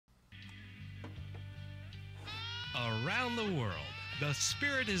around the world. The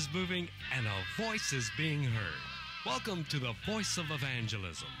Spirit is moving and a voice is being heard. Welcome to the Voice of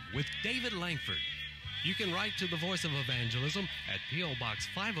Evangelism with David Langford. You can write to the Voice of Evangelism at P.O. Box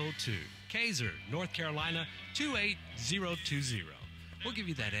 502, Kaiser, North Carolina 28020. We'll give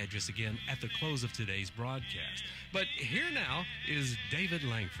you that address again at the close of today's broadcast. But here now is David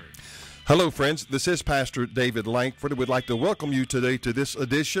Langford. Hello, friends. This is Pastor David Langford. We'd like to welcome you today to this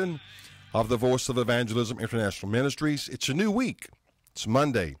edition of the Voice of Evangelism International Ministries. It's a new week. It's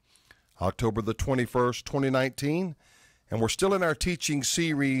Monday, October the 21st, 2019, and we're still in our teaching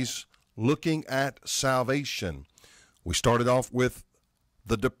series looking at salvation. We started off with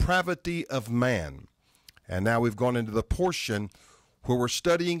the depravity of man, and now we've gone into the portion where we're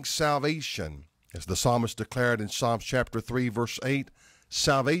studying salvation. As the psalmist declared in Psalms chapter 3, verse 8,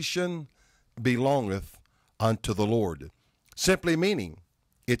 salvation belongeth unto the Lord. Simply meaning,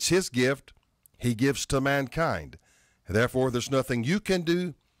 it's his gift he gives to mankind. And therefore, there's nothing you can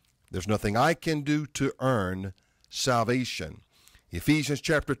do, there's nothing I can do to earn salvation. Ephesians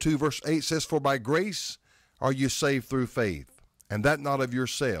chapter 2, verse 8 says, for by grace are you saved through faith, and that not of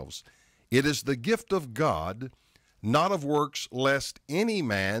yourselves. It is the gift of God, not of works, lest any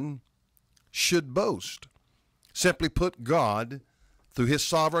man should boast. Simply put, God, through his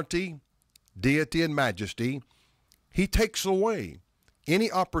sovereignty, deity, and majesty, he takes away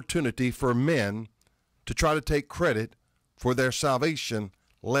any opportunity for men to try to take credit for their salvation,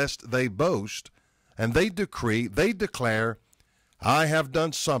 lest they boast, and they decree, they declare, I have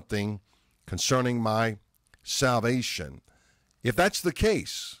done something concerning my salvation. If that's the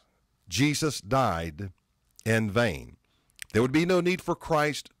case, Jesus died in vain. There would be no need for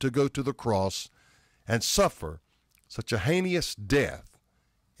Christ to go to the cross and suffer such a heinous death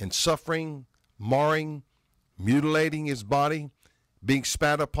in suffering, marring, mutilating his body, being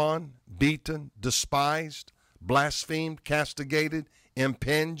spat upon, beaten, despised, blasphemed, castigated,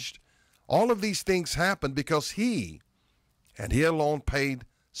 impinged. All of these things happened because he, and he alone, paid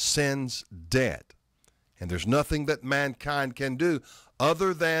sin's debt. And there's nothing that mankind can do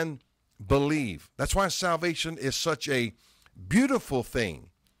other than believe. That's why salvation is such a beautiful thing.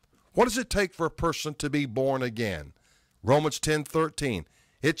 What does it take for a person to be born again? Romans 10:13.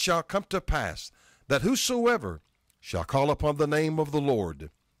 It shall come to pass that whosoever shall call upon the name of the Lord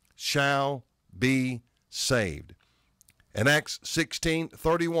shall be saved. In Acts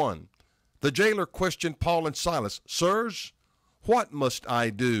 16:31, the jailer questioned Paul and Silas, sirs, what must I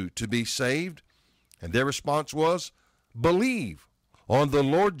do to be saved? And their response was, believe on the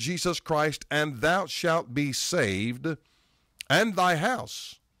Lord Jesus Christ, and thou shalt be saved, and thy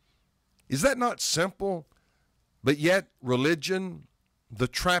house. Is that not simple? But yet religion, the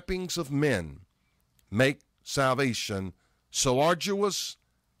trappings of men, make salvation so arduous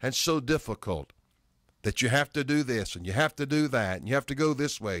and so difficult that you have to do this and you have to do that and you have to go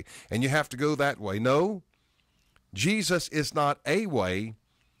this way and you have to go that way. No, Jesus is not a way.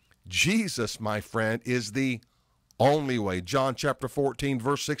 Jesus, my friend, is the only way. John chapter 14,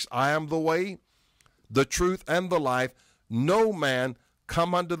 verse 6, I am the way, the truth, and the life. No man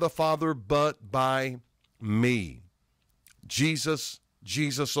come unto the Father but by me. Jesus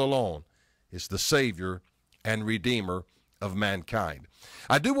alone is the Savior and Redeemer of mankind.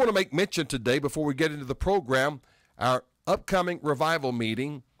 I do want to make mention today, before we get into the program, our upcoming revival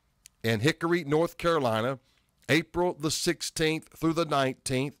meeting in Hickory, North Carolina, April the 16th through the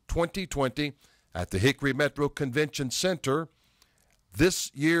 19th, 2020, at the Hickory Metro Convention Center.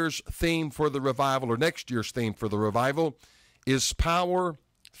 This year's theme for the revival, or next year's theme for the revival, is power,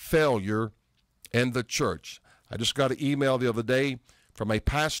 failure, and the church. I just got an email the other day from a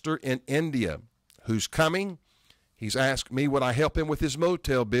pastor in India who's coming. He's asked me would I help him with his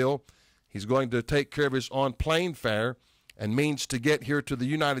motel bill. He's going to take care of his on plane fare and means to get here to the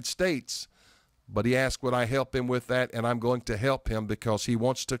United States. But he asked would I help him with that, and I'm going to help him because he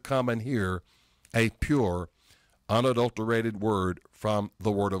wants to come and hear a pure, unadulterated word from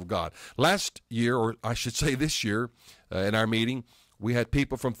the Word of God. Last year, or I should say this year, in our meeting, we had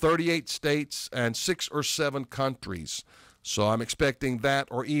people from 38 states and 6 or 7 countries. So I'm expecting that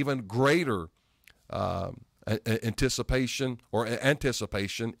or even greater anticipation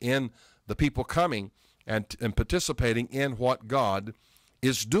in the people coming and participating in what God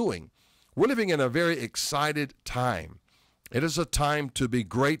is doing. We're living in a very excited time. It is a time to be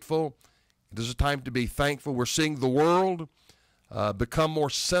grateful. It is a time to be thankful. We're seeing the world become more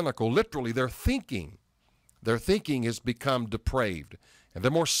cynical. Literally, their thinking has become depraved, and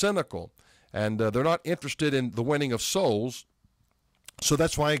they're more cynical, and they're not interested in the winning of souls. So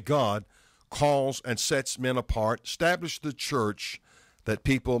that's why God calls and sets men apart, establish the church that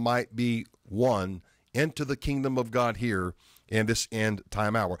people might be one into the kingdom of God here in this end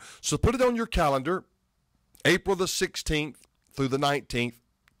time hour. So put it on your calendar, April the 16th through the 19th,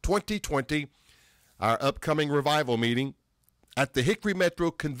 2020, our upcoming revival meeting at the Hickory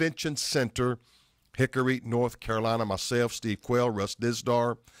Metro Convention Center, Hickory, North Carolina. Myself, Steve Quayle, Russ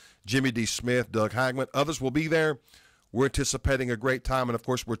Disdar, Jimmy D. Smith, Doug Hagman, others will be there. We're anticipating a great time, and of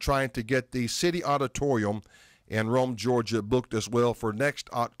course, we're trying to get the City Auditorium in Rome, Georgia, booked as well for next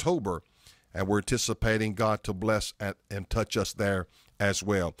October, and we're anticipating God to bless and touch us there as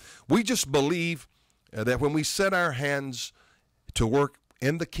well. We just believe that when we set our hands to work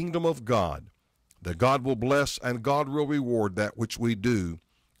in the kingdom of God, that God will bless and God will reward that which we do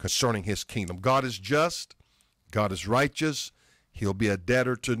concerning his kingdom. God is just, God is righteous, he'll be a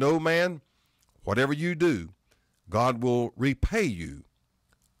debtor to no man. Whatever you do, God will repay you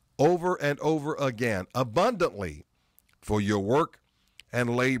over and over again, abundantly, for your work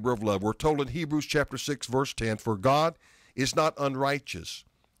and labor of love. We're told in Hebrews chapter 6, verse 10, for God is not unrighteous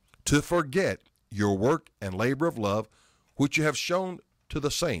to forget your work and labor of love, which you have shown to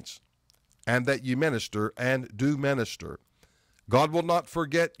the saints, and that you minister and do minister. God will not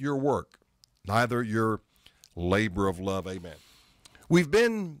forget your work, neither your labor of love. Amen. We've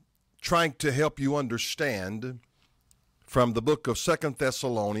been trying to help you understand from the book of 2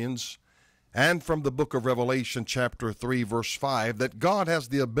 Thessalonians and from the book of Revelation chapter 3, verse 5, that God has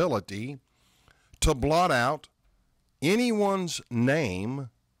the ability to blot out anyone's name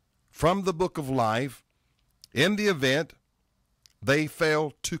from the book of life in the event they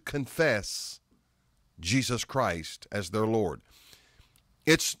fail to confess Jesus Christ as their Lord.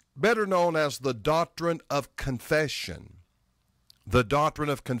 It's better known as the doctrine of confession. The doctrine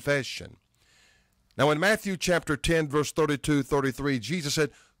of confession. Now in Matthew chapter 10, verse 32, 33, Jesus said,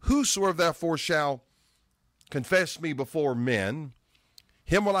 whosoever therefore shall confess me before men,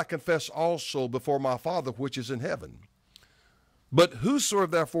 him will I confess also before my Father which is in heaven. But whosoever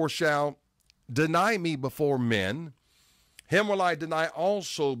therefore shall deny me before men, him will I deny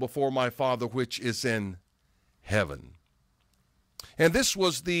also before my Father which is in heaven. And this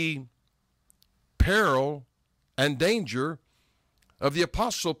was the peril and danger of the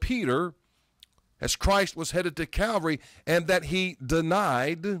Apostle Peter as Christ was headed to Calvary, and that he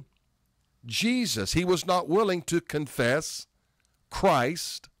denied Jesus. He was not willing to confess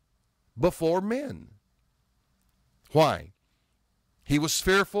Christ before men. Why? He was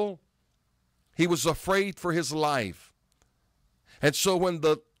fearful. He was afraid for his life. And so when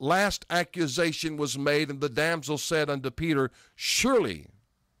the last accusation was made, and the damsel said unto Peter, surely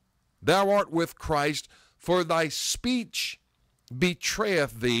thou art with Christ, for thy speech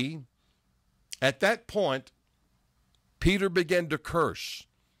betrayeth thee. At that point, Peter began to curse.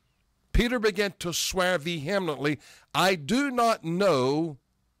 Peter began to swear vehemently, I do not know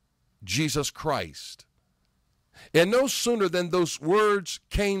Jesus Christ. And no sooner than those words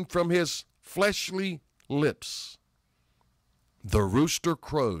came from his fleshly lips, the rooster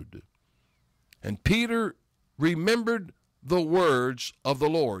crowed. And Peter remembered the words of the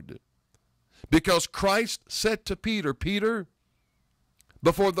Lord, because Christ said to Peter, Peter,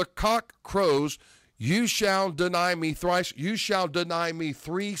 before the cock crows, you shall deny me thrice. You shall deny me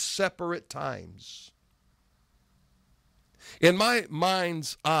 3 separate times. In my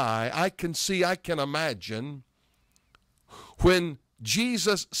mind's eye, I can imagine when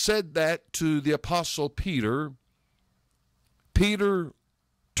Jesus said that to the Apostle Peter, Peter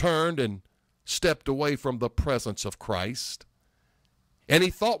turned and stepped away from the presence of Christ. And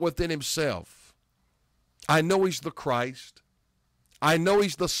he thought within himself, I know he's the Christ. I know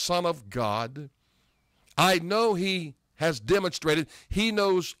he's the Son of God. I know he has demonstrated he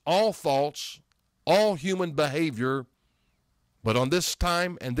knows all thoughts, all human behavior. But on this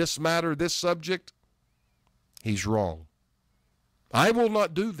time and this matter, this subject, he's wrong. I will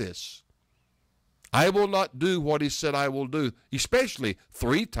not do this. I will not do what he said I will do, especially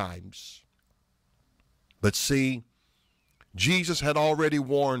 3 times. But see, Jesus had already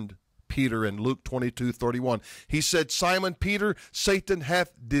warned Peter in Luke 22:31. He said, Simon Peter, Satan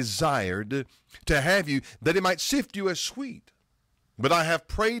hath desired to have you, that he might sift you as wheat. But I have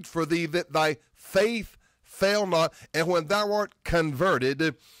prayed for thee that thy faith fail not, and when thou art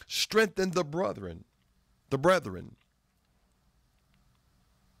converted, strengthen the brethren.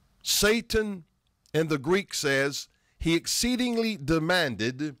 Satan in the Greek says, he exceedingly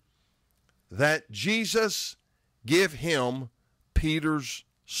demanded that Jesus give him Peter's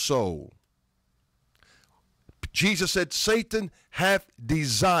soul. Jesus said, Satan hath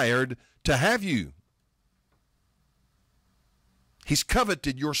desired to have you. He's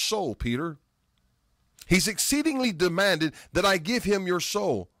coveted your soul, Peter. He's exceedingly demanded that I give him your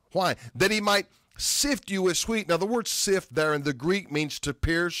soul. Why? That he might sift you as wheat. Now, the word sift there in the Greek means to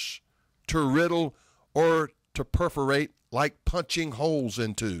pierce, to riddle, or to perforate, like punching holes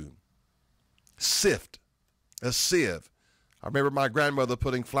into. Sift, a sieve. I remember my grandmother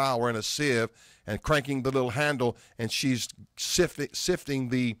putting flour in a sieve and cranking the little handle, and she's sifting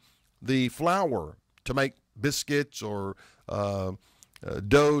the flour to make biscuits or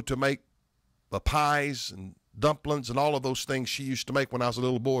dough to make pies and dumplings and all of those things she used to make when I was a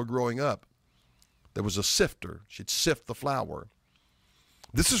little boy growing up. There was a sifter. She'd sift the flour.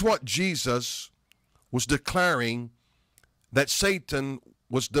 This is what Jesus was declaring that Satan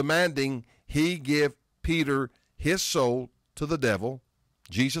was demanding he give Peter his soul to the devil.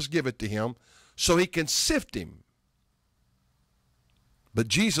 Jesus give it to him so he can sift him. But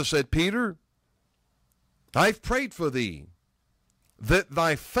Jesus said, Peter, I've prayed for thee, that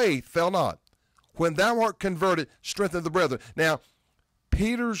thy faith fail not. When thou art converted, strengthen the brethren. Now,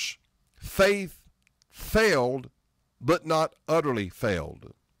 Peter's faith failed, but not utterly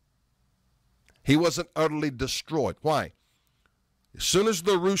failed. He wasn't utterly destroyed. Why? As soon as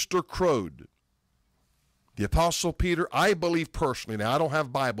the rooster crowed, the Apostle Peter, I believe personally, now I don't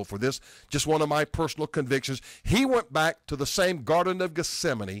have Bible for this, just one of my personal convictions, he went back to the same Garden of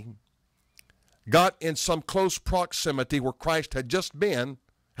Gethsemane, got in some close proximity where Christ had just been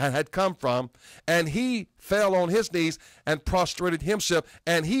and had come from, and he fell on his knees and prostrated himself,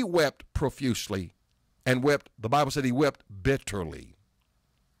 and he wept profusely and wept, the Bible said he wept bitterly.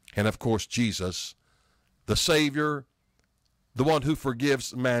 And of course Jesus, the Savior, the one who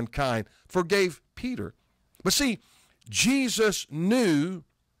forgives mankind, forgave Peter. But see, Jesus knew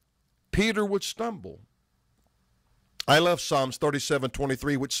Peter would stumble. I love Psalms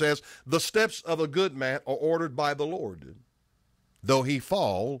 37:23, which says, the steps of a good man are ordered by the Lord. Though he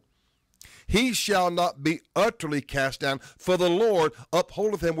fall, he shall not be utterly cast down, for the Lord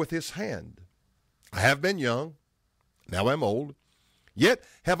upholdeth him with his hand. I have been young, now I'm old, yet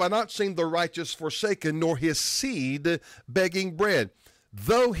have I not seen the righteous forsaken, nor his seed begging bread.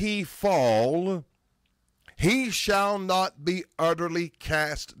 Though he fall, he shall not be utterly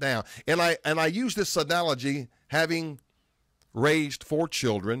cast down. And I use this analogy having raised 4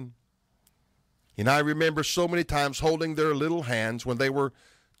 children. And I remember so many times holding their little hands when they were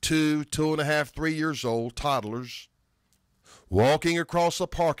 2, 2.5, 3 years old, toddlers, walking across a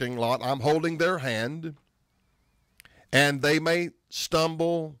parking lot. I'm holding their hand, and they may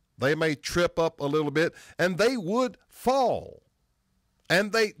stumble, they may trip up a little bit, and they would fall.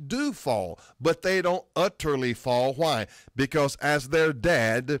 And they do fall, but they don't utterly fall. Why? Because as their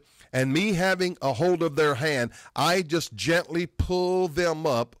dad and me having a hold of their hand, I just gently pull them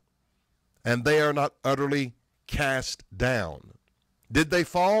up, and they are not utterly cast down. Did they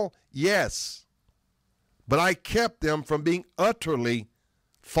fall? Yes. But I kept them from being utterly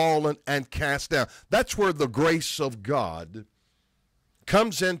fallen and cast down. That's where the grace of God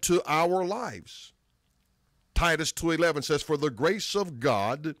comes into our lives. Titus 2:11 says, for the grace of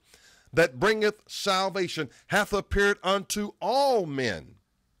God that bringeth salvation hath appeared unto all men,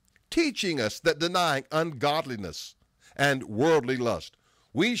 teaching us that denying ungodliness and worldly lust,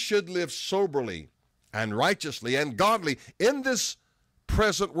 we should live soberly and righteously and godly in this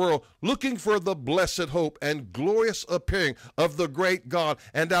present world, looking for the blessed hope and glorious appearing of the great God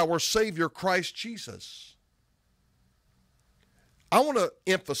and our Savior Christ Jesus. I want to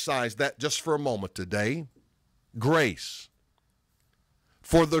emphasize that just for a moment today. Grace.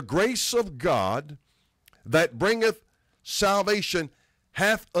 For the grace of God that bringeth salvation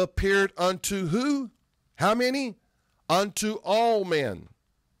hath appeared unto who? How many? Unto all men.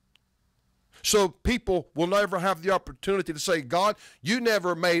 So people will never have the opportunity to say, God, you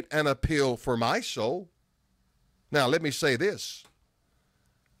never made an appeal for my soul. Now, let me say this.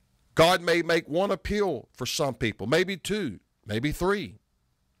 God may make one appeal for some people, maybe 2, maybe 3.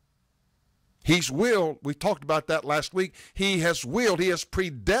 He's willed, we talked about that last week, he has willed, he has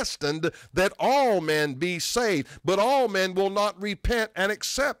predestined that all men be saved, but all men will not repent and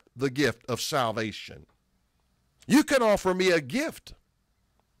accept the gift of salvation. You can offer me a gift.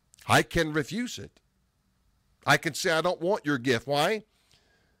 I can refuse it. I can say I don't want your gift. Why?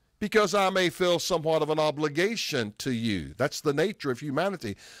 Because I may feel somewhat of an obligation to you. That's the nature of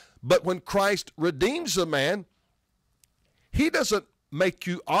humanity. But when Christ redeems a man, he doesn't make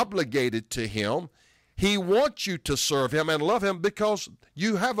you obligated to him. He wants you to serve him and love him because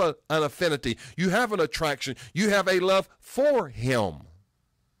you have an affinity. You have an attraction. You have a love for him.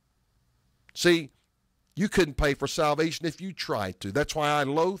 See, you couldn't pay for salvation if you tried to. That's why I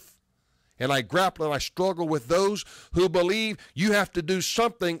loathe and I grapple and I struggle with those who believe you have to do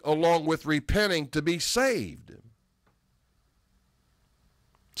something along with repenting to be saved.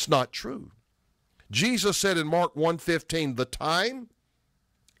 It's not true. Jesus said in Mark 1:15, the time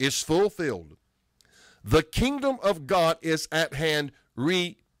is fulfilled. The kingdom of God is at hand.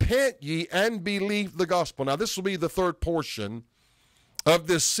 Repent ye and believe the gospel. Now, this will be the third portion of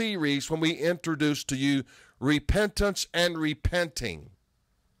this series when we introduce to you repentance and repenting.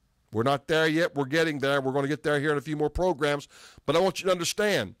 We're not there yet. We're getting there. We're going to get there here in a few more programs. But I want you to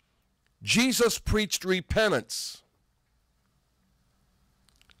understand, Jesus preached repentance.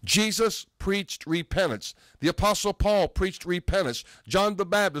 Jesus preached repentance. The Apostle Paul preached repentance. John the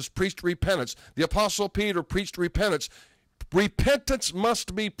Baptist preached repentance. The Apostle Peter preached repentance. Repentance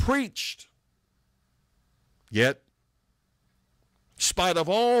must be preached. Yet, in spite of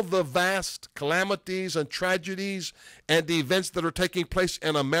all the vast calamities and tragedies and events that are taking place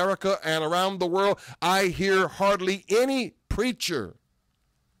in America and around the world, I hear hardly any preacher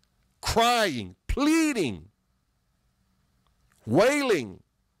crying, pleading, wailing,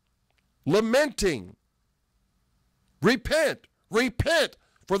 lamenting, repent, repent,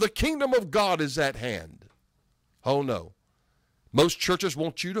 for the kingdom of God is at hand. Oh no. Most churches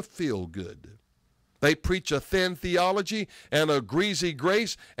want you to feel good. They preach a thin theology and a greasy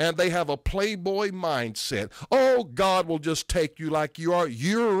grace, and they have a playboy mindset. Oh, God will just take you like you are.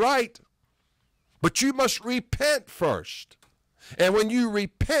 You're right. But you must repent first. And when you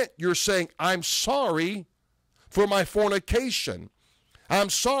repent, you're saying, I'm sorry for my fornication. I'm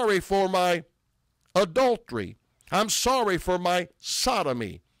sorry for my adultery. I'm sorry for my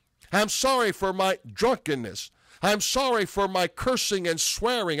sodomy. I'm sorry for my drunkenness. I'm sorry for my cursing and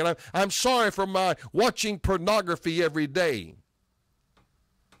swearing, and I'm sorry for my watching pornography every day.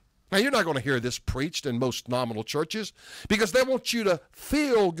 Now, you're not going to hear this preached in most nominal churches because they want you to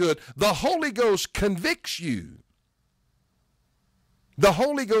feel good. The Holy Ghost convicts you. The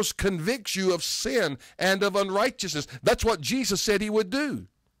Holy Ghost convicts you of sin and of unrighteousness. That's what Jesus said he would do.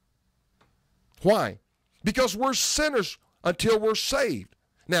 Why? Because we're sinners until we're saved.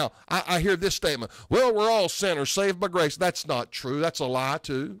 Now, I hear this statement, well, we're all sinners saved by grace. That's not true. That's a lie,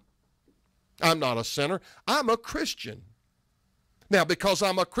 too. I'm not a sinner. I'm a Christian. Now, because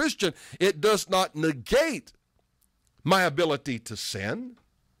I'm a Christian, it does not negate my ability to sin.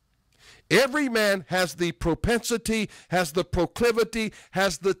 Every man has the propensity, has the proclivity,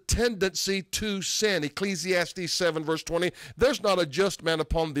 has the tendency to sin. Ecclesiastes 7, verse 20, there's not a just man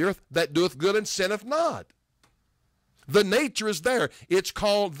upon the earth that doeth good and sinneth not. The nature is there. It's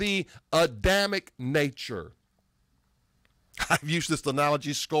called the Adamic nature. I've used this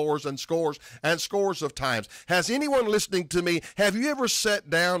analogy scores and scores and scores of times. Has anyone listening to me, have you ever sat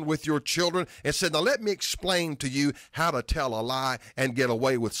down with your children and said, now let me explain to you how to tell a lie and get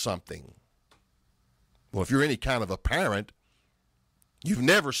away with something? Well, if you're any kind of a parent, you've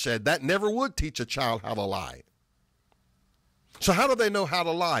never said that, never would teach a child how to lie. So how do they know how to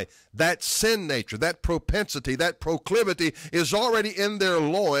lie? That sin nature, that propensity, that proclivity is already in their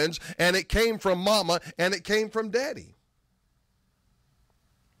loins, and it came from mama and it came from daddy.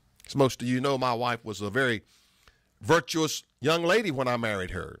 As most of you know, my wife was a very virtuous young lady when I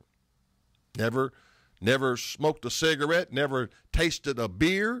married her. Never smoked a cigarette, never tasted a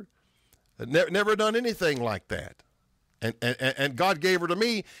beer, never done anything like that. And God gave her to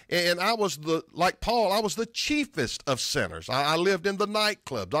me, and I was like Paul, I was the chiefest of sinners. I lived in the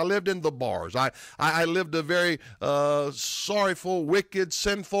nightclubs. I lived in the bars. I lived a very sorrowful, wicked,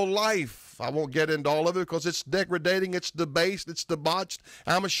 sinful life. I won't get into all of it because it's degrading, it's debased, it's debauched.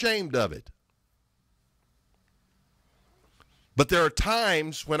 I'm ashamed of it. But there are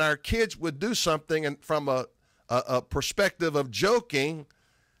times when our kids would do something, and from a perspective of joking,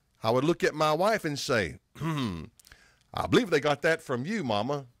 I would look at my wife and say, I believe they got that from you,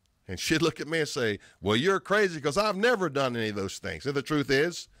 Mama. And she'd look at me and say, well, you're crazy because I've never done any of those things. And the truth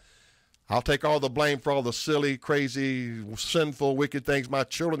is, I'll take all the blame for all the silly, crazy, sinful, wicked things my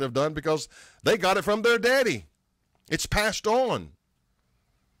children have done because they got it from their daddy. It's passed on.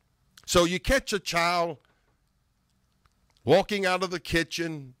 So you catch a child walking out of the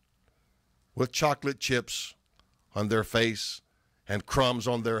kitchen with chocolate chips on their face and crumbs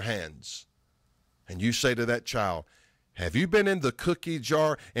on their hands. And you say to that child, have you been in the cookie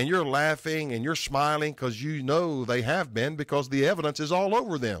jar? And you're laughing and you're smiling because you know they have been because the evidence is all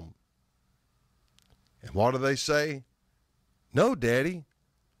over them. And what do they say? No, Daddy,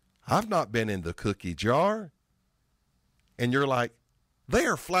 I've not been in the cookie jar. And you're like, they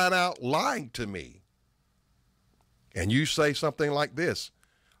are flat out lying to me. And you say something like this,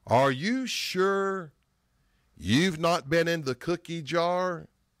 are you sure you've not been in the cookie jar?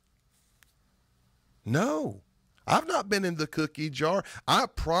 No, I've not been in the cookie jar. I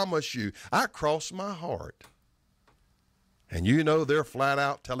promise you, I cross my heart. And you know they're flat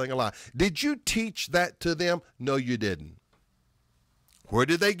out telling a lie. Did you teach that to them? No, you didn't. Where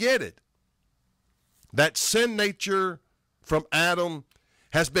did they get it? That sin nature from Adam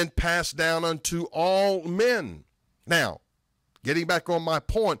has been passed down unto all men. Now, getting back on my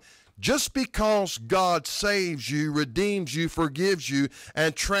point, just because God saves you, redeems you, forgives you,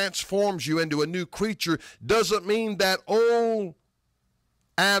 and transforms you into a new creature doesn't mean that old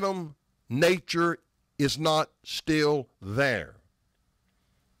Adam nature is not still there.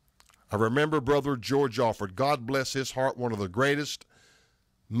 I remember Brother George Alford, God bless his heart, one of the greatest,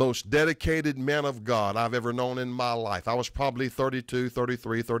 most dedicated men of God I've ever known in my life. I was probably 32,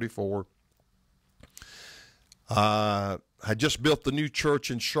 33, 34. I just built the new church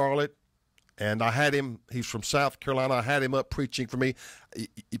in Charlotte, and I had him, he's from South Carolina, I had him up preaching for me.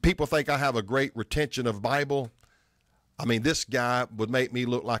 People think I have a great retention of Bible. I mean, this guy would make me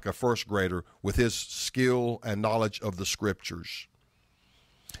look like a first grader with his skill and knowledge of the scriptures.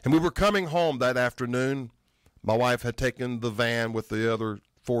 And we were coming home that afternoon. My wife had taken the van with the other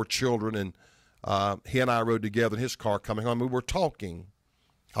 4 children, and he and I rode together in his car coming home. We were talking.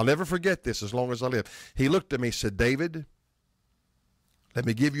 I'll never forget this as long as I live. He looked at me and said, David, let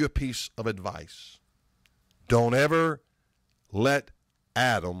me give you a piece of advice. Don't ever let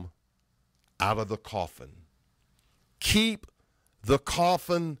Adam out of the coffin. Keep the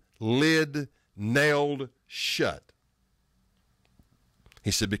coffin lid nailed shut.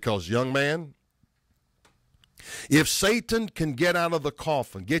 He said, because, young man, if Satan can get out of the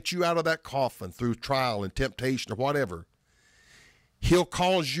coffin, get you out of that coffin through trial and temptation or whatever, he'll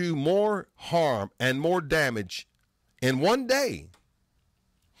cause you more harm and more damage in one day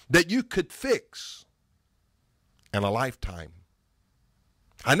that you could fix in a lifetime.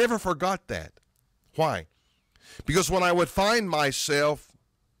 I never forgot that. Why? Because when I would find myself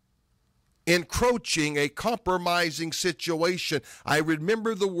encroaching a compromising situation, I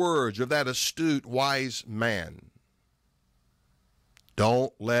remember the words of that astute, wise man.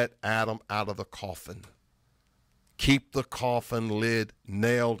 Don't let Adam out of the coffin. Keep the coffin lid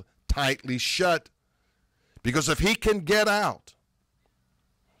nailed tightly shut, because if he can get out,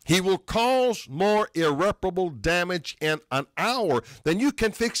 he will cause more irreparable damage in an hour than you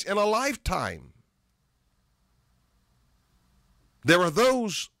can fix in a lifetime. There are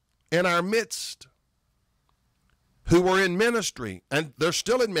those in our midst who were in ministry, and they're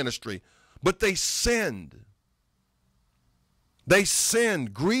still in ministry, but they sinned. They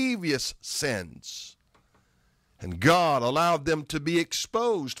sinned grievous sins. And God allowed them to be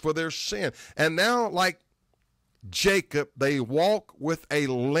exposed for their sin. And now, like Jacob, they walk with a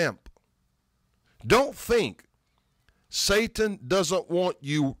limp. Don't think Satan doesn't want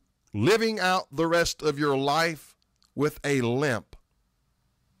you living out the rest of your life with a limp.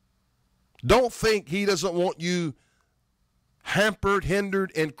 Don't think he doesn't want you hampered,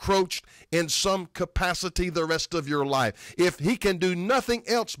 hindered, encroached in some capacity the rest of your life. If he can do nothing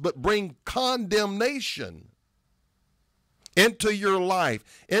else but bring condemnation into your life,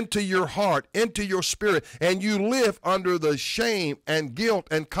 into your heart, into your spirit, and you live under the shame and guilt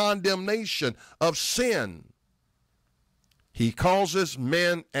and condemnation of sin, he causes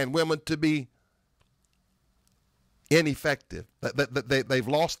men and women to be ineffective. They've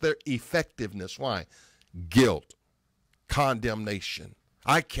lost their effectiveness. Why? Guilt, condemnation.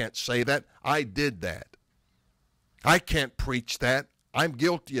 I can't say that. I did that. I can't preach that. I'm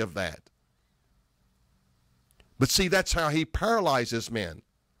guilty of that. But see, that's how he paralyzes men.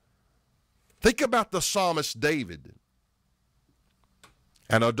 Think about the psalmist David,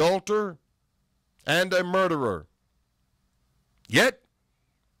 an adulterer and a murderer. Yet,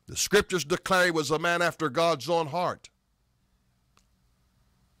 the scriptures declare he was a man after God's own heart.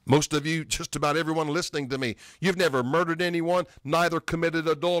 Most of you, just about everyone listening to me, you've never murdered anyone, neither committed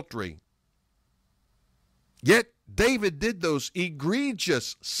adultery. Yet, David did those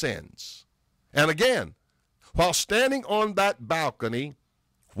egregious sins. And again, while standing on that balcony,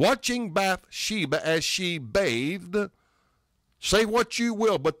 watching Bathsheba as she bathed, say what you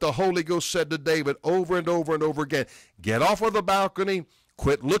will, but the Holy Ghost said to David over and over and over again, get off of the balcony,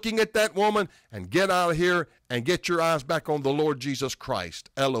 quit looking at that woman, and get out of here and get your eyes back on the Lord Jesus Christ,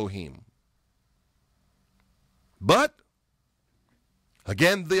 Elohim. But,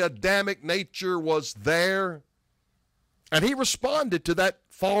 again, the Adamic nature was there, and he responded to that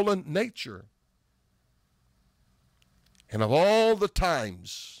fallen nature. And of all the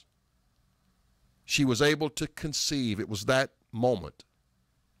times she was able to conceive, it was that moment.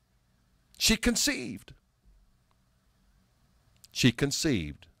 She conceived. She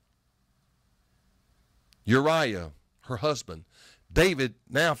conceived. Uriah, her husband, David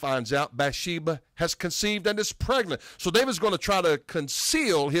now finds out Bathsheba has conceived and is pregnant. So David's going to try to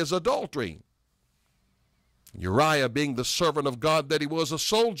conceal his adultery. Uriah, being the servant of God that he was, a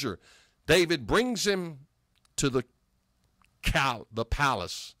soldier, David brings him to the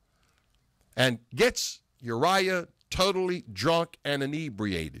palace and gets Uriah totally drunk and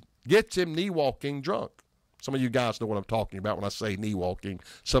inebriated. Gets him knee-walking drunk. Some of you guys know what I'm talking about when I say knee-walking.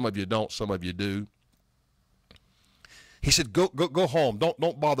 Some of you don't, some of you do. He said, go home.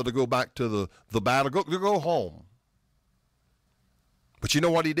 Don't bother to go back to the battle. Go home. But you know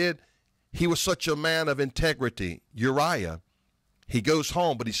what he did? He was such a man of integrity. Uriah, he goes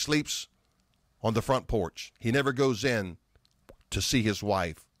home, but he sleeps on the front porch. He never goes in to see his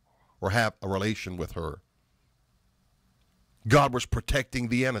wife or have a relation with her. God was protecting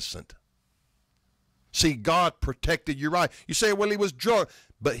the innocent. See, God protected Uriah. You say, well, he was drunk,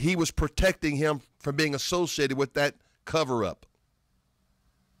 but he was protecting him from being associated with that cover-up.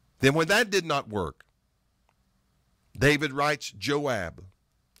 Then when that did not work, David writes Joab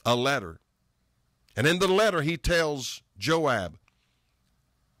a letter. And in the letter, he tells Joab,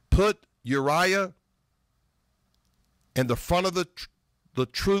 put Uriah in the front of the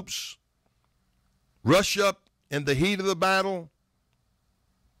troops, rush up in the heat of the battle,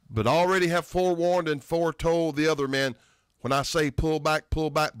 but already have forewarned and foretold the other men, when I say pull back,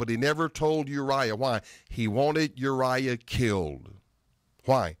 but he never told Uriah. Why? He wanted Uriah killed.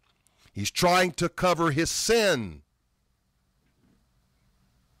 Why? He's trying to cover his sin.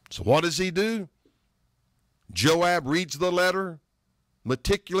 So what does he do? Joab reads the letter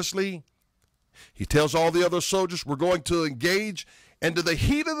meticulously. He tells all the other soldiers, we're going to engage into the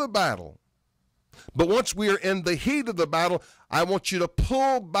heat of the battle. But once we are in the heat of the battle, I want you to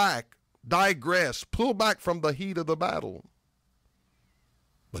pull back, digress, pull back from the heat of the battle.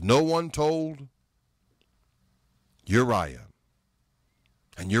 But no one told Uriah.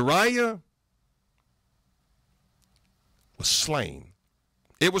 And Uriah was slain.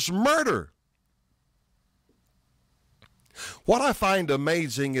 It was murder. What I find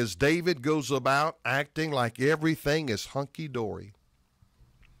amazing is David goes about acting like everything is hunky-dory.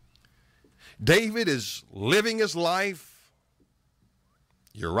 David is living his life.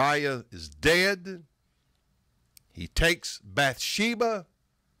 Uriah is dead. He takes Bathsheba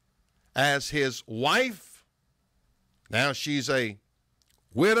as his wife. Now she's a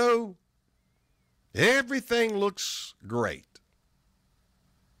widow. Everything looks great.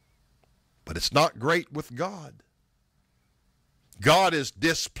 But it's not great with God. God is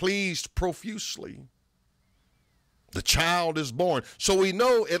displeased profusely. The child is born. So we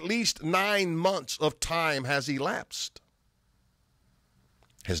know at least 9 months of time has elapsed.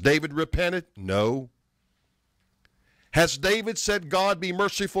 Has David repented? No. Has David said, God, be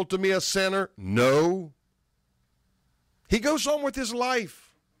merciful to me, a sinner? No. He goes on with his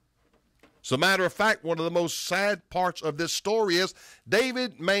life. As a matter of fact, one of the most sad parts of this story is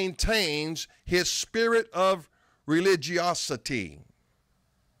David maintains his spirit of religiosity.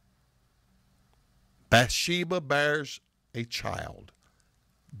 Bathsheba bears a child,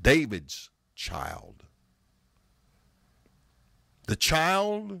 David's child. The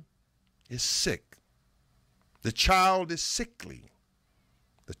child is sick. The child is sickly.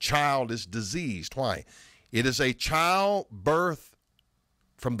 The child is diseased. Why? It is a child birthed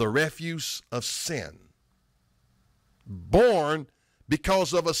from the refuse of sin, born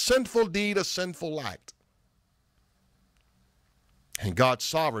because of a sinful deed, a sinful act. And God's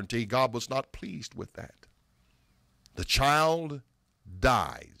sovereignty, God was not pleased with that. The child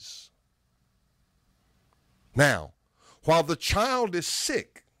dies. Now, while the child is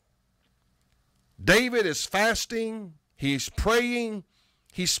sick, David is fasting, he's praying,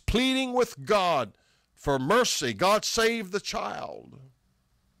 he's pleading with God for mercy. God, save the child.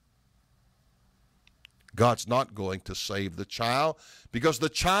 God's not going to save the child because the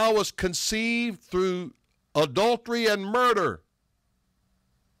child was conceived through adultery and murder.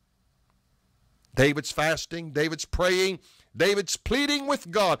 David's fasting, David's praying, David's pleading with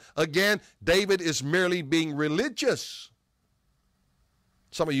God. Again, David is merely being religious.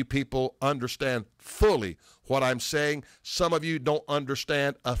 Some of you people understand fully what I'm saying. Some of you don't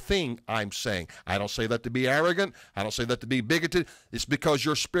understand a thing I'm saying. I don't say that to be arrogant. I don't say that to be bigoted. It's because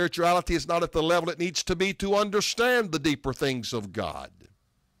your spirituality is not at the level it needs to be to understand the deeper things of God.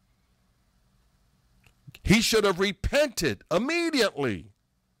 He should have repented immediately.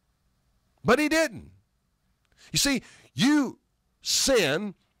 But he didn't. You see, you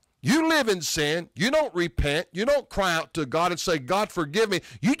sin, you live in sin, you don't repent, you don't cry out to God and say, God, forgive me.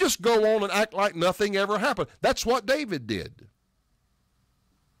 You just go on and act like nothing ever happened. That's what David did.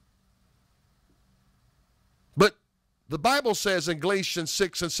 But The Bible says in Galatians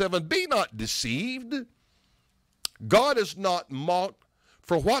 6 and 7, be not deceived. God is not mocked.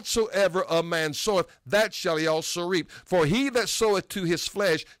 For whatsoever a man soweth, that shall he also reap. For he that soweth to his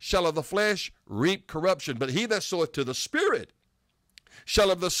flesh shall of the flesh reap corruption. But he that soweth to the Spirit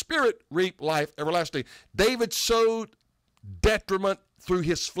shall of the Spirit reap life everlasting. David sowed detriment through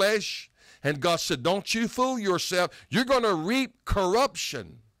his flesh, and God said, don't you fool yourself. You're going to reap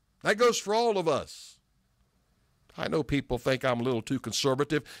corruption. That goes for all of us. I know people think I'm a little too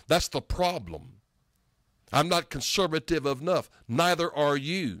conservative. That's the problem. I'm not conservative enough. Neither are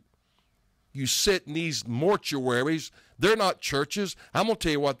you. You sit in these mortuaries. They're not churches. I'm going to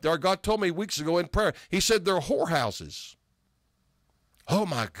tell you what they are. God told me weeks ago in prayer. He said they're whorehouses. Oh,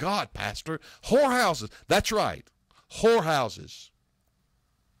 my God, Pastor. Whorehouses. That's right. Whorehouses.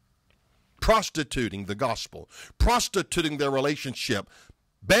 Prostituting the gospel. Prostituting their relationship.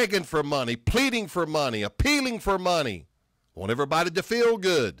 Begging for money. Pleading for money. Appealing for money. Want everybody to feel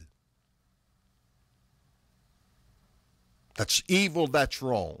good. That's evil, that's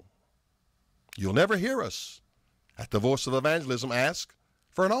wrong. You'll never hear us at the Voice of Evangelism ask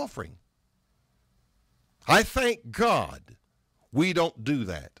for an offering. I thank God we don't do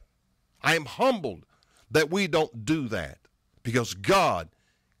that. I am humbled that we don't do that because God,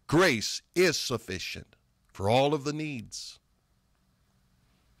 grace is sufficient for all of the needs.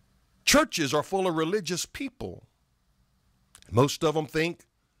 Churches are full of religious people. Most of them think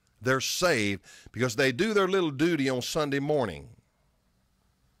they're saved because they do their little duty on Sunday morning.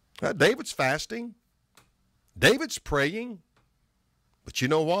 David's fasting. David's praying. But you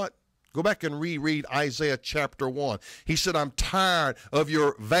know what? Go back and reread Isaiah chapter 1. He said, I'm tired of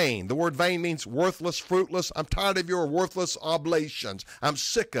your vain. The word vain means worthless, fruitless. I'm tired of your worthless oblations. I'm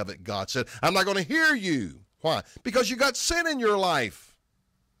sick of it, God said. I'm not going to hear you. Why? Because you got sin in your life.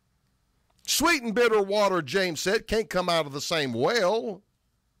 Sweet and bitter water, James said, can't come out of the same well.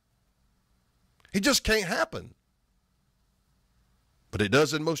 It just can't happen. But it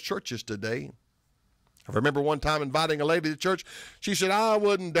does in most churches today. I remember one time inviting a lady to church. She said, I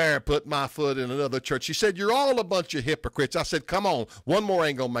wouldn't dare put my foot in another church. She said, you're all a bunch of hypocrites. I said, come on, one more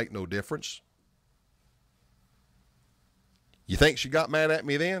ain't going to make no difference. You think she got mad at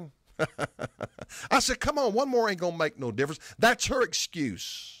me then? I said, come on, one more ain't going to make no difference. That's her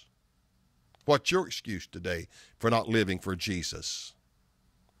excuse. What's your excuse today for not living for Jesus?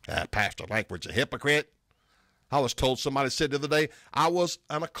 Pastor Langford's a hypocrite. I was told, somebody said the other day, I was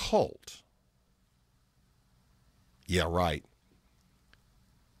an occult. Yeah, right.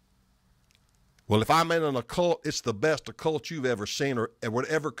 Well, if I'm in an occult, it's the best occult you've ever seen or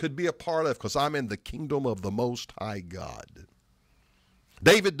whatever could be a part of, because I'm in the kingdom of the Most High God.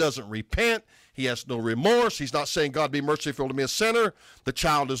 David doesn't repent. He has no remorse. He's not saying, God, be merciful to me, a sinner. The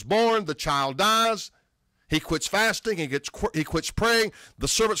child is born. The child dies. He quits fasting. He quits praying. The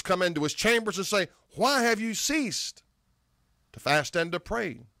servants come into his chambers and say, why have you ceased to fast and to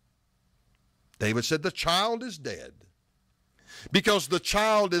pray? David said, the child is dead. Because the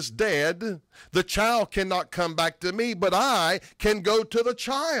child is dead, the child cannot come back to me, but I can go to the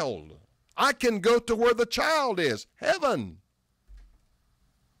child. I can go to where the child is, heaven.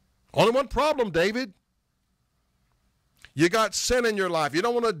 Only one problem, David. You got sin in your life. You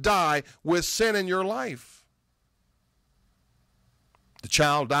don't want to die with sin in your life. The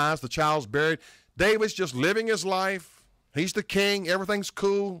child dies, the child's buried. David's just living his life. He's the king, everything's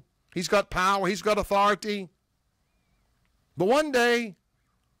cool. He's got power, he's got authority. But one day,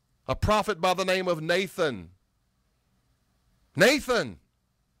 a prophet by the name of Nathan was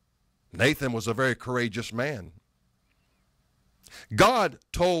a very courageous man. God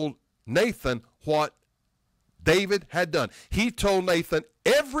told Nathan what David had done. He told Nathan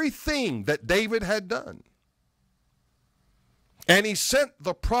everything that David had done. And he sent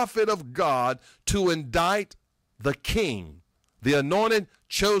the prophet of God to indict the king, the anointed,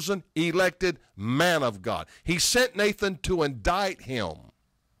 chosen, elected man of God. He sent Nathan to indict him.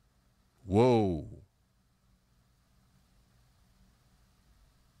 Whoa.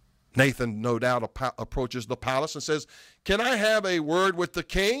 Nathan, no doubt, approaches the palace and says, can I have a word with the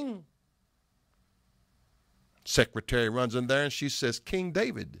king? Secretary runs in there and she says, King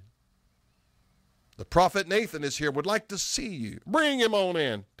David, the prophet Nathan is here, would like to see you. Bring him on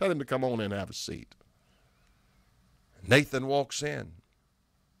in. Tell him to come on in and have a seat. Nathan walks in.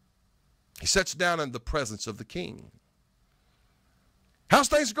 He sits down in the presence of the king. How's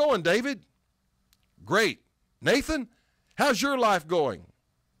things going, David? Great. Nathan, how's your life going?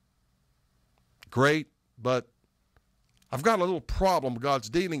 Great, but I've got a little problem God's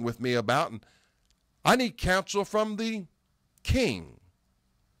dealing with me about, and I need counsel from the king.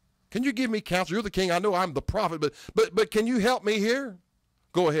 Can you give me counsel? You're the king. I know I'm the prophet, but can you help me here?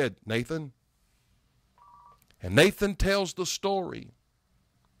 Go ahead, Nathan. And Nathan tells the story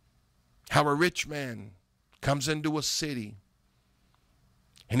how a rich man comes into a city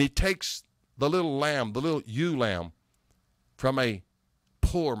and he takes the little lamb, the little ewe lamb, from a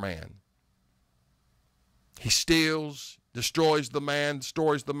poor man. He steals, destroys the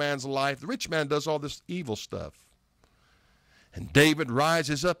man's life. The rich man does all this evil stuff. And David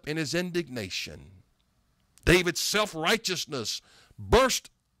rises up in his indignation. David's self-righteousness burst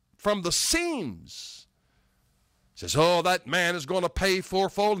from the seams. Says, oh, that man is going to pay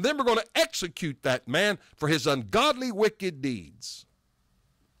fourfold, and then we're going to execute that man for his ungodly, wicked deeds.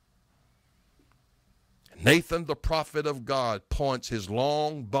 Nathan, the prophet of God, points his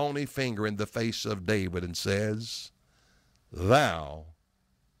long, bony finger in the face of David and says, thou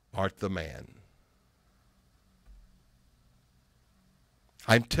art the man.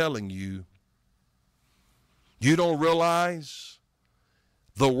 I'm telling you, you don't realize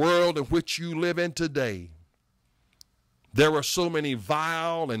the world in which you live in today. There are so many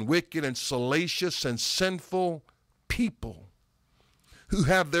vile and wicked and salacious and sinful people who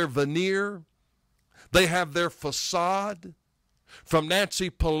have their veneer. They have their facade. From Nancy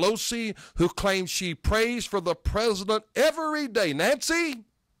Pelosi, who claims she prays for the president every day. Nancy,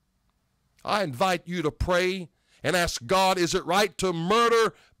 I invite you to pray and ask God, is it right to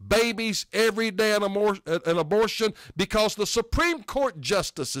murder babies every day in an abortion because the Supreme Court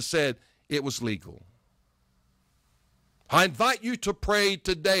justice has said it was legal? I invite you to pray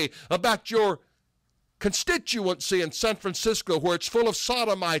today about your constituency in San Francisco where it's full of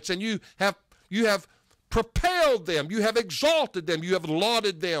sodomites, and you have propelled them, you have exalted them, you have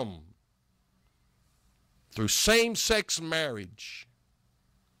lauded them through same-sex marriage.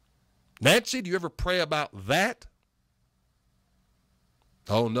 Nancy, do you ever pray about that?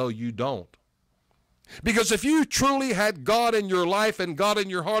 Oh, no, you don't. Because if you truly had God in your life and God in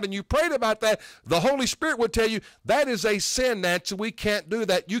your heart and you prayed about that, the Holy Spirit would tell you, that is a sin, Nancy. We can't do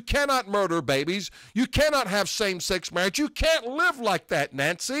that. You cannot murder babies. You cannot have same-sex marriage. You can't live like that,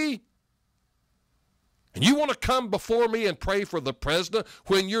 Nancy. And you want to come before me and pray for the president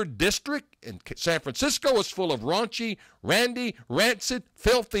when your district in San Francisco is full of raunchy, randy, rancid,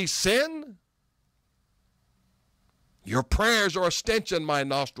 filthy sin? Your prayers are a stench in my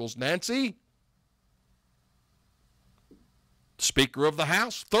nostrils, Nancy. Speaker of the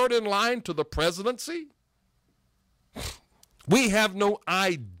House, third in line to the presidency. We have no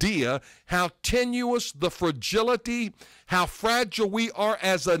idea how tenuous the fragility, how fragile we are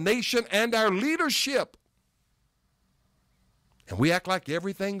as a nation and our leadership. And we act like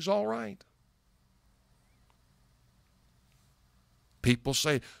everything's all right. People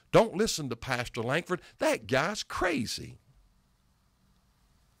say, don't listen to Pastor Langford. That guy's crazy.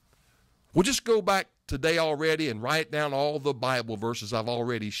 We'll just go back today already and write down all the Bible verses I've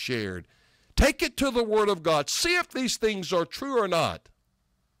already shared. Take it to the Word of God. See if these things are true or not.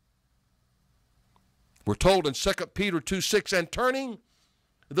 We're told in 2 Peter 2:6, and turning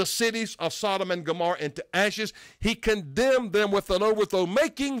the cities of Sodom and Gomorrah into ashes, he condemned them with an overthrow,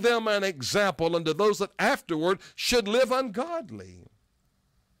 making them an example unto those that afterward should live ungodly.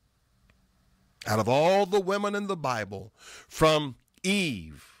 Out of all the women in the Bible, from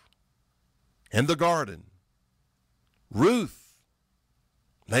Eve in the garden, Ruth,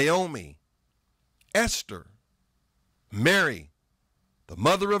 Naomi, Esther, Mary, the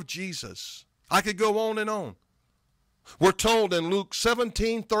mother of Jesus, I could go on and on. We're told in Luke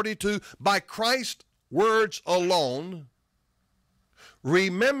 17:32, by Christ's words alone,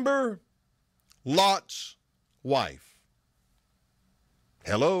 remember Lot's wife.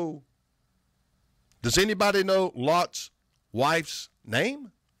 Hello? Does anybody know Lot's wife's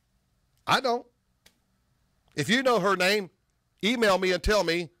name? I don't. If you know her name, email me and tell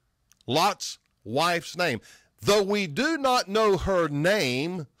me Lot's wife's name. Though we do not know her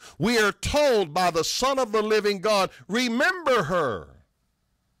name, we are told by the Son of the living God, remember her.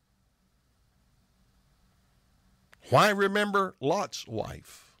 Why remember Lot's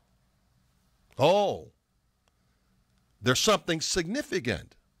wife? Oh, there's something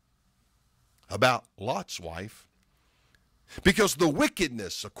significant about Lot's wife. Because the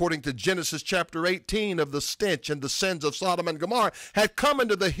wickedness, according to Genesis chapter 18, of the stench and the sins of Sodom and Gomorrah had come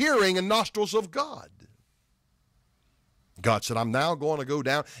into the hearing and nostrils of God. God said, I'm now going to go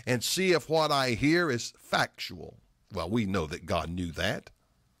down and see if what I hear is factual. Well, we know that God knew that.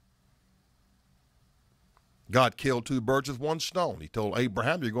 God killed two birds with one stone. He told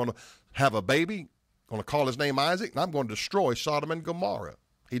Abraham, you're going to have a baby, going to call his name Isaac, and I'm going to destroy Sodom and Gomorrah.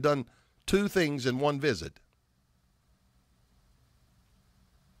 He done two things in one visit.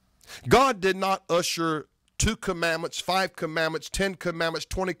 God did not usher 2 commandments, 5 commandments, 10 commandments,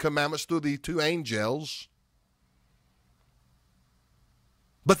 20 commandments through the 2 angels.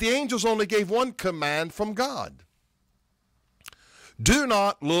 But the angels only gave 1 command from God. Do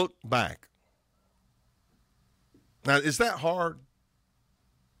not look back. Now, is that hard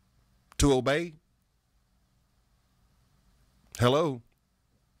to obey? Hello?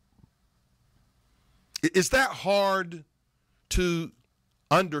 Is that hard to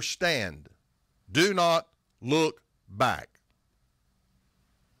understand? Do not look back.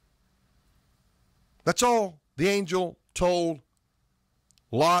 That's all the angel told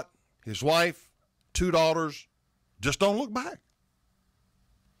Lot, his wife, 2 daughters. Just don't look back.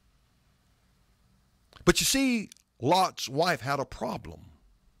 But you see, Lot's wife had a problem.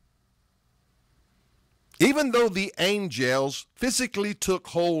 Even though the angels physically took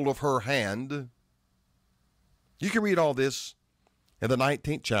hold of her hand, you can read all this in the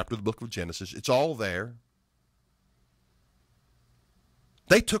 19th chapter of the book of Genesis. It's all there.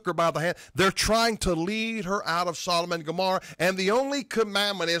 They took her by the hand. They're trying to lead her out of Sodom and Gomorrah, and the only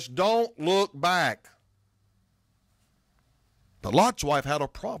commandment is don't look back. But Lot's wife had a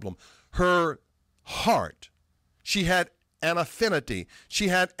problem. Her heart, she had an affinity, she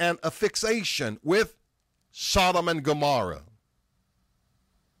had an affixation with Sodom and Gomorrah.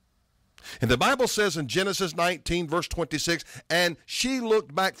 And the Bible says in Genesis 19, verse 26, and she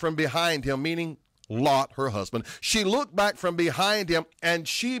looked back from behind him, meaning Lot, her husband. She looked back from behind him, and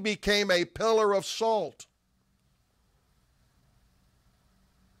she became a pillar of salt.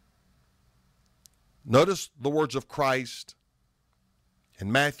 Notice the words of Christ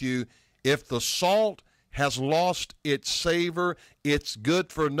in Matthew, if the salt has lost its savor, it's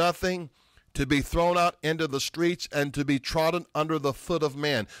good for nothing, to be thrown out into the streets and to be trodden under the foot of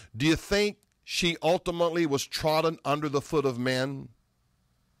men. Do you think she ultimately was trodden under the foot of men?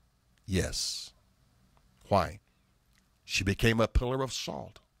 Yes. Why? She became a pillar of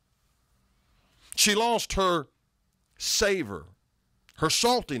salt. She lost her savor, her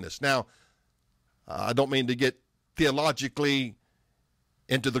saltiness. Now, I don't mean to get theologically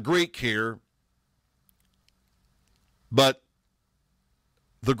into the Greek here, but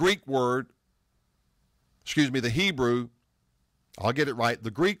the Greek word, the Hebrew, I'll get it right,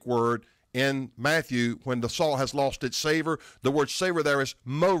 the Greek word in Matthew, when the salt has lost its savor, the word savor there is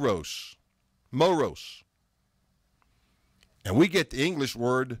moros. Moros. And we get the English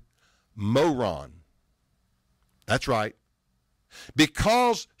word moron. That's right.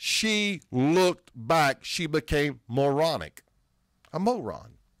 Because she looked back, she became moronic. A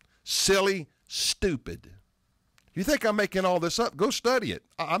moron. Silly, stupid. You think I'm making all this up? Go study it.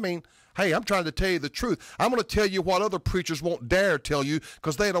 I mean, hey, I'm trying to tell you the truth. I'm going to tell you what other preachers won't dare tell you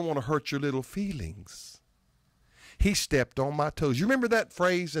because they don't want to hurt your little feelings. He stepped on my toes. You remember that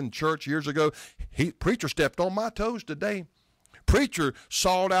phrase in church years ago? Preacher stepped on my toes today. Preacher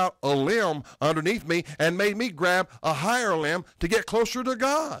sawed out a limb underneath me and made me grab a higher limb to get closer to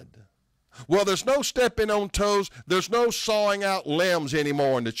God. Well, there's no stepping on toes. There's no sawing out limbs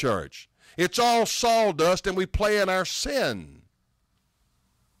anymore in the church. It's all sawdust, and we play in our sin.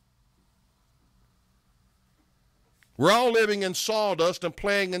 We're all living in sawdust and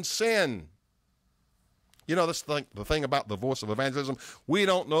playing in sin. You know, that's the thing about the voice of evangelism. We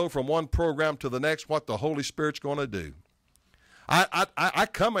don't know from one program to the next what the Holy Spirit's going to do. I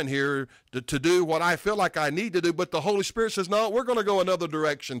come in here to do what I feel like I need to do, but the Holy Spirit says, no, we're going to go another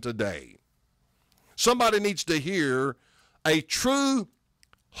direction today. Somebody needs to hear a true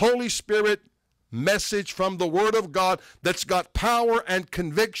Holy Spirit message from the Word of God that's got power and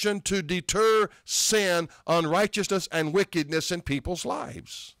conviction to deter sin, unrighteousness, and wickedness in people's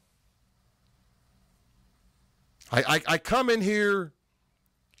lives. I come in here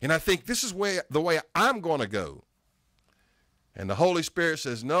and I think this is the way I'm going to go. And the Holy Spirit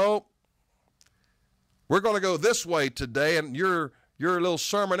says, no, we're going to go this way today, and your little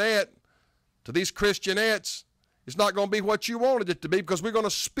sermonette to these Christianettes is not going to be what you wanted it to be, because we're going to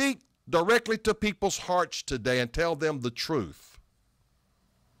speak directly to people's hearts today and tell them the truth.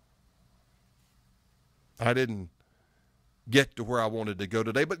 I didn't get to where I wanted to go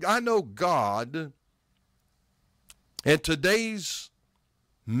today, but I know God, and today's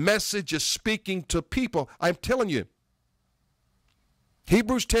message is speaking to people. I'm telling you,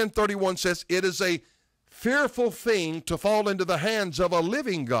 Hebrews 10:31 says, it is a fearful thing to fall into the hands of a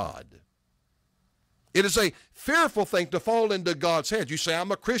living God. It is a fearful thing to fall into God's hands. You say,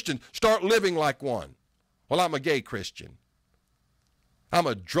 I'm a Christian. Start living like one. Well, I'm a gay Christian. I'm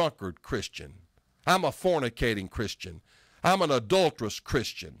a drunkard Christian. I'm a fornicating Christian. I'm an adulterous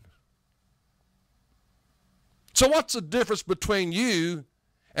Christian. So what's the difference between you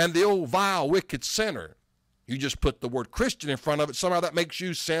and the old vile, wicked sinner. You just put the word Christian in front of it. Somehow that makes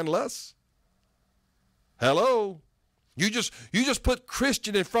you sinless. Hello? You just put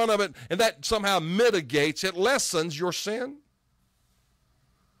Christian in front of it, and that somehow mitigates, it lessens your sin.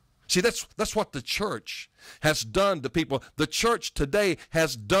 See, that's what the church has done to people. The church today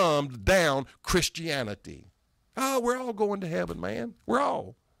has dumbed down Christianity. Oh, we're all going to heaven, man. We're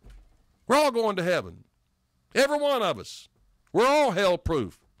all going to heaven. Every one of us. We're all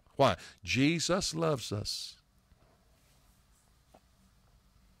hell-proof. Why? Jesus loves us.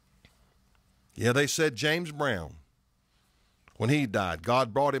 Yeah, they said James Brown, when he died,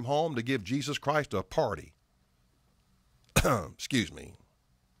 God brought him home to give Jesus Christ a party. Excuse me.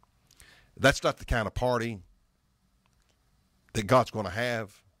 That's not the kind of party that God's going to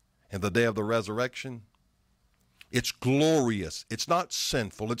have in the day of the resurrection. It's glorious. It's not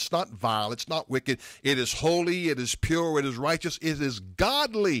sinful. It's not vile. It's not wicked. It is holy. It is pure. It is righteous. It is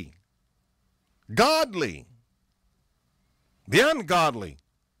godly. Godly. The ungodly.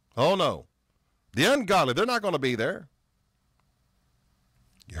 Oh, no. The ungodly, they're not going to be there.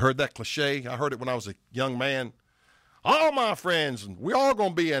 You heard that cliche? I heard it when I was a young man. All my friends, we're all going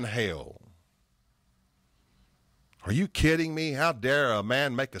to be in hell. Are you kidding me? How dare a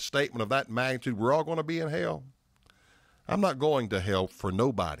man make a statement of that magnitude? We're all going to be in hell? I'm not going to hell for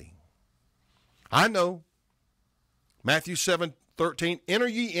nobody. I know. Matthew 7:13, enter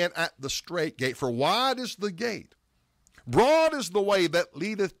ye in at the strait gate, for wide is the gate. Broad is the way that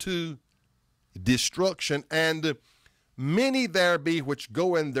leadeth to destruction, and many there be which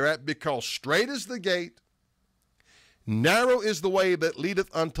go in thereat, because strait is the gate, narrow is the way that leadeth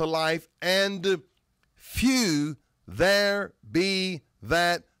unto life, and few there be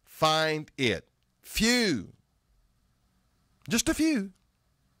that find it. Few. Just a few.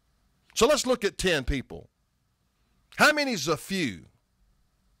 So let's look at 10 people. How many is a few?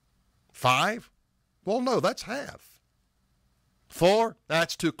 5? Well, no, that's half. 4?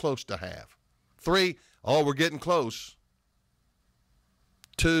 That's too close to half. 3? Oh, we're getting close.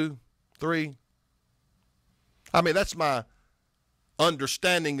 2, 3. I mean, that's my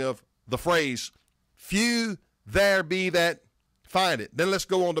understanding of the phrase, few there be that find it. Then let's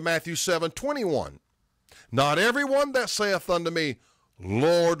go on to Matthew 7:21. Not everyone that saith unto me,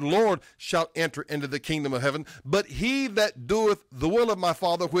 Lord, Lord, shall enter into the kingdom of heaven, but he that doeth the will of my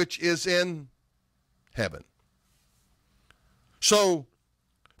Father which is in heaven. So,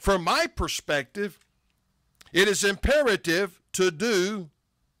 from my perspective, it is imperative to do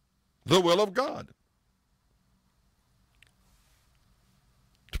the will of God.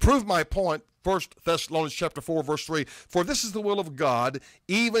 To prove my point, 1 Thessalonians chapter 4, verse 3, for this is the will of God,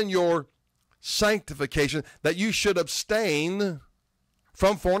 even your sanctification, that you should abstain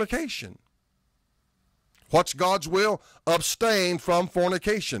from fornication. What's God's will? Abstain from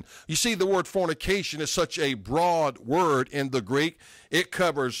fornication. You see, the word fornication is such a broad word in the Greek. It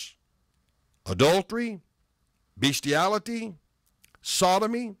covers adultery, bestiality,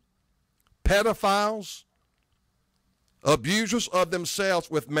 sodomy, pedophiles, abusers of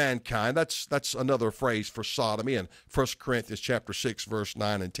themselves with mankind. That's another phrase for sodomy in 1 Corinthians chapter 6, verse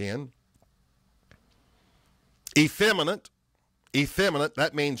 9 and 10. Effeminate,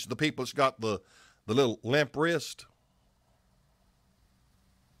 that means the people that's got the little limp wrist.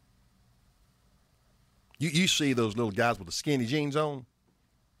 You see those little guys with the skinny jeans on?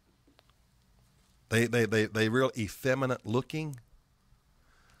 They real effeminate looking.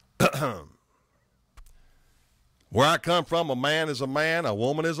 Where I come from, a man is a man, a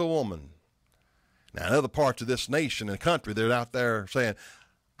woman is a woman. Now, in other parts of this nation and country, they're out there saying,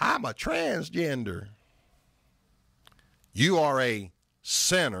 I'm a transgender. You are a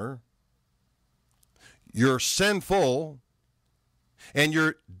sinner. You're sinful. And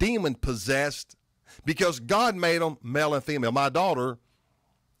you're demon-possessed because God made them male and female. My daughter,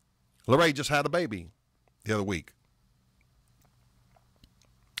 Lorraine, just had a baby the other week.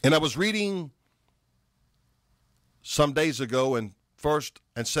 And I was reading some days ago in 1st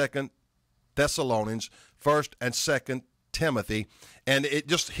and 2nd Thessalonians, 1st and 2nd Timothy, and it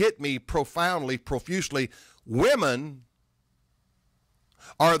just hit me profoundly, profusely. Women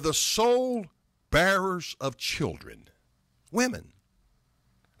are the sole bearers of children. Women.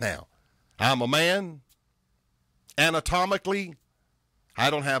 Now, I'm a man. Anatomically,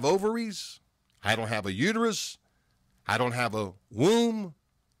 I don't have ovaries. I don't have a uterus. I don't have a womb.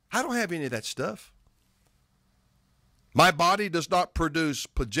 I don't have any of that stuff. My body does not produce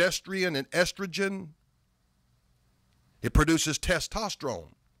progesterone and estrogen. It produces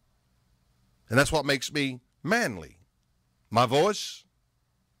testosterone. And that's what makes me manly. My voice,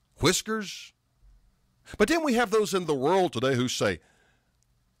 whiskers. But then we have those in the world today who say,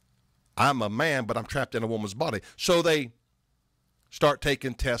 I'm a man, but I'm trapped in a woman's body. So they start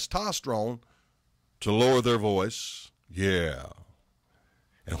taking testosterone to lower their voice. Yeah.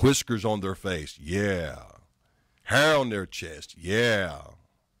 And whiskers on their face. Yeah. Hair on their chest. Yeah.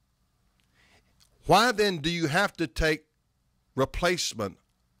 Why then do you have to take replacement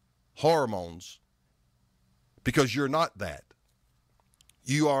hormones? Because you're not that.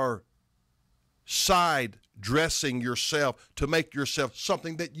 You are side dressing yourself to make yourself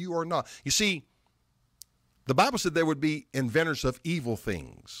something that you are not. You see, the Bible said there would be inventors of evil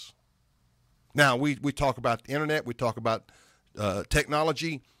things. Now, we talk about the internet, we talk about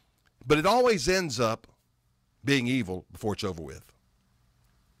technology, but it always ends up being evil before it's over with.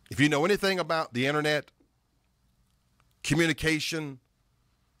 If you know anything about the internet, communication,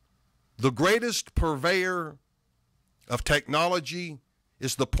 the greatest purveyor of technology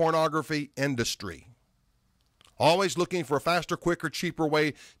is the pornography industry. Always looking for a faster, quicker, cheaper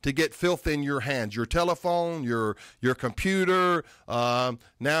way to get filth in your hands. Your telephone, your computer. Now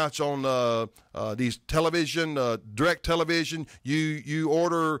it's on these television, direct television. You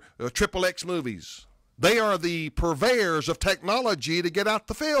order XIIX movies. They are the purveyors of technology to get out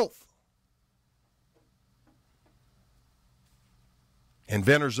the filth.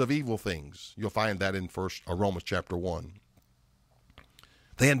 Inventors of evil things. You'll find that in Romans chapter 1.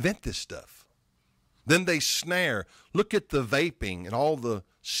 They invent this stuff. Then they snare. Look at the vaping and all the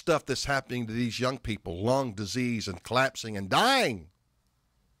stuff that's happening to these young people. Lung disease and collapsing and dying.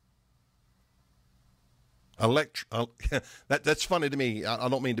 That's funny to me. I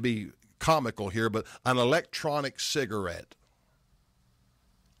don't mean to be comical here, but an electronic cigarette.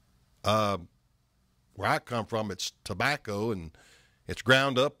 Where I come from, it's tobacco, and it's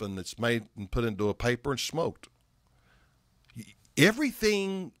ground up and it's made and put into a paper and smoked.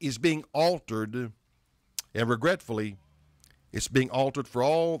 Everything is being altered, and regretfully, it's being altered for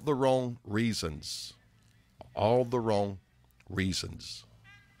all the wrong reasons. All the wrong reasons.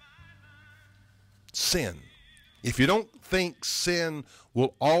 Sin. If you don't think sin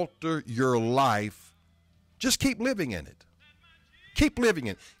will alter your life, just keep living in it. Keep living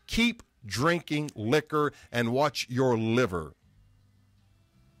in it. Keep drinking liquor and watch your liver.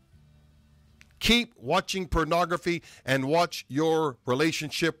 Keep watching pornography and watch your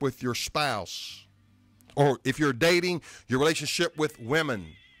relationship with your spouse. Or if you're dating, your relationship with women.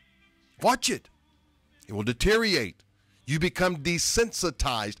 Watch it. It will deteriorate. You become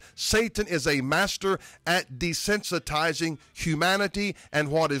desensitized. Satan is a master at desensitizing humanity and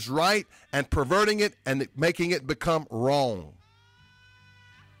what is right and perverting it and making it become wrong.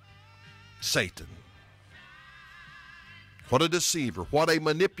 Satan. What a deceiver. What a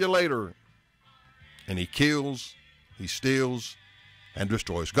manipulator. And he kills, he steals, and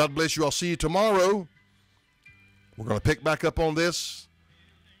destroys. God bless you. I'll see you tomorrow. We're going to pick back up on this.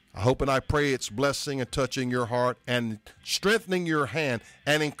 I hope and I pray it's blessing and touching your heart and strengthening your hand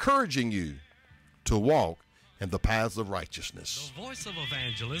and encouraging you to walk in the paths of righteousness. The Voice of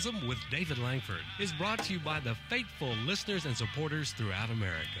Evangelism with David Langford is brought to you by the faithful listeners and supporters throughout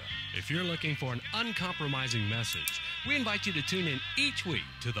America. If you're looking for an uncompromising message, we invite you to tune in each week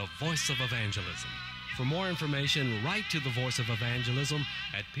to the Voice of Evangelism. For more information, write to the Voice of Evangelism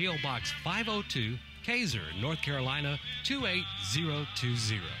at P.O. Box 502, Kaiser, North Carolina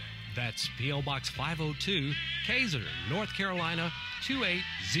 28020. That's P.O. Box 502, Kaiser, North Carolina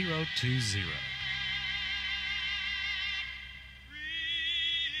 28020.